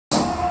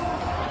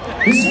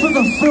is for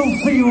the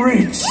filthy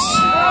rich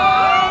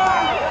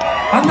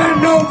and their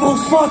noble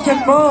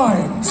fucking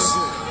minds,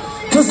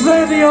 cause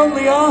they're the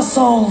only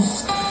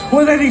arseholes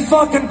with any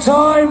fucking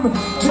time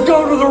to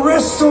go to the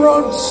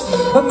restaurants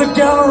and the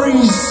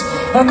galleries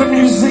and the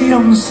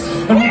museums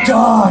and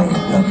dine,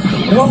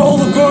 while all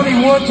the grody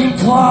working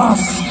class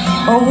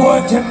are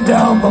working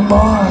down the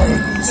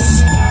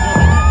mines.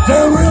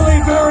 They're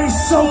really very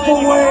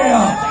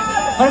self-aware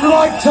and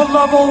like to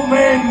love all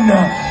men,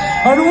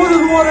 and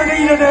wouldn't want to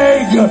eat an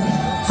egg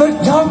that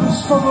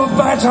comes from a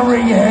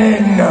battering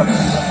hen,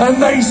 and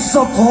they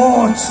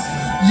support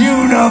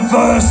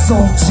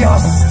universal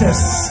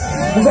justice.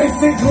 They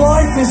think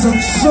life is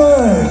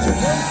absurd,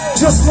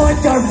 just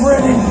like I've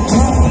read in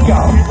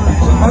Kafka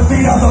and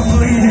the other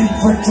bleeding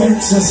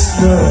pretentious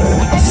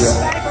nerds.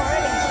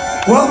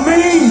 Well,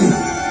 me,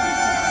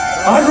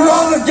 I'd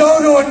rather go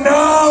to a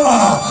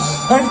Nala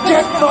and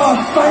get my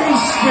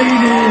face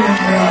beat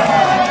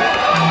in.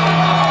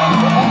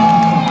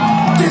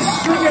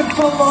 Disfigured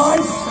for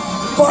life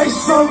by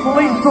some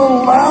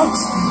lethal lout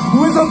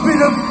with a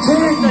bit of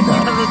tin.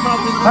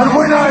 And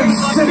when I'm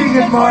sitting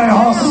in my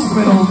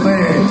hospital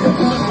bed,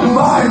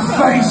 my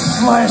face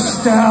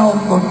slashed down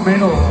the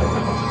middle,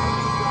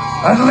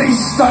 at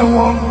least I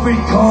won't be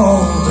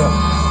called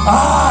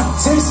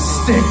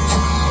artistic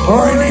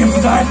or any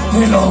of that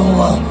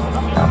piddle.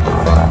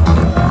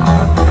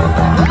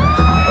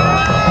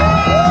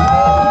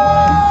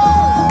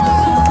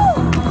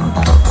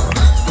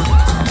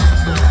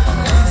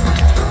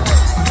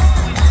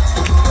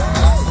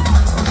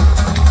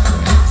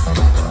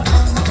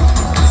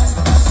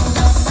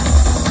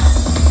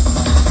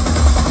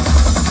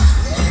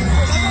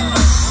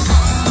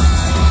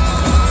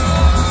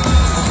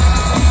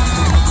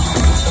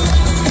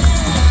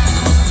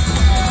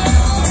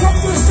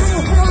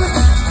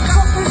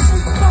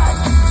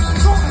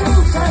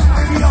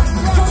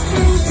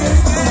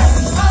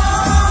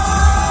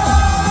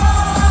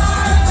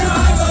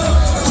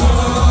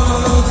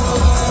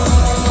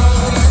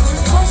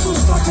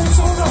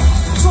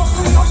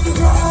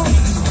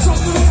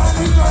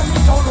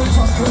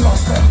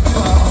 Lost them.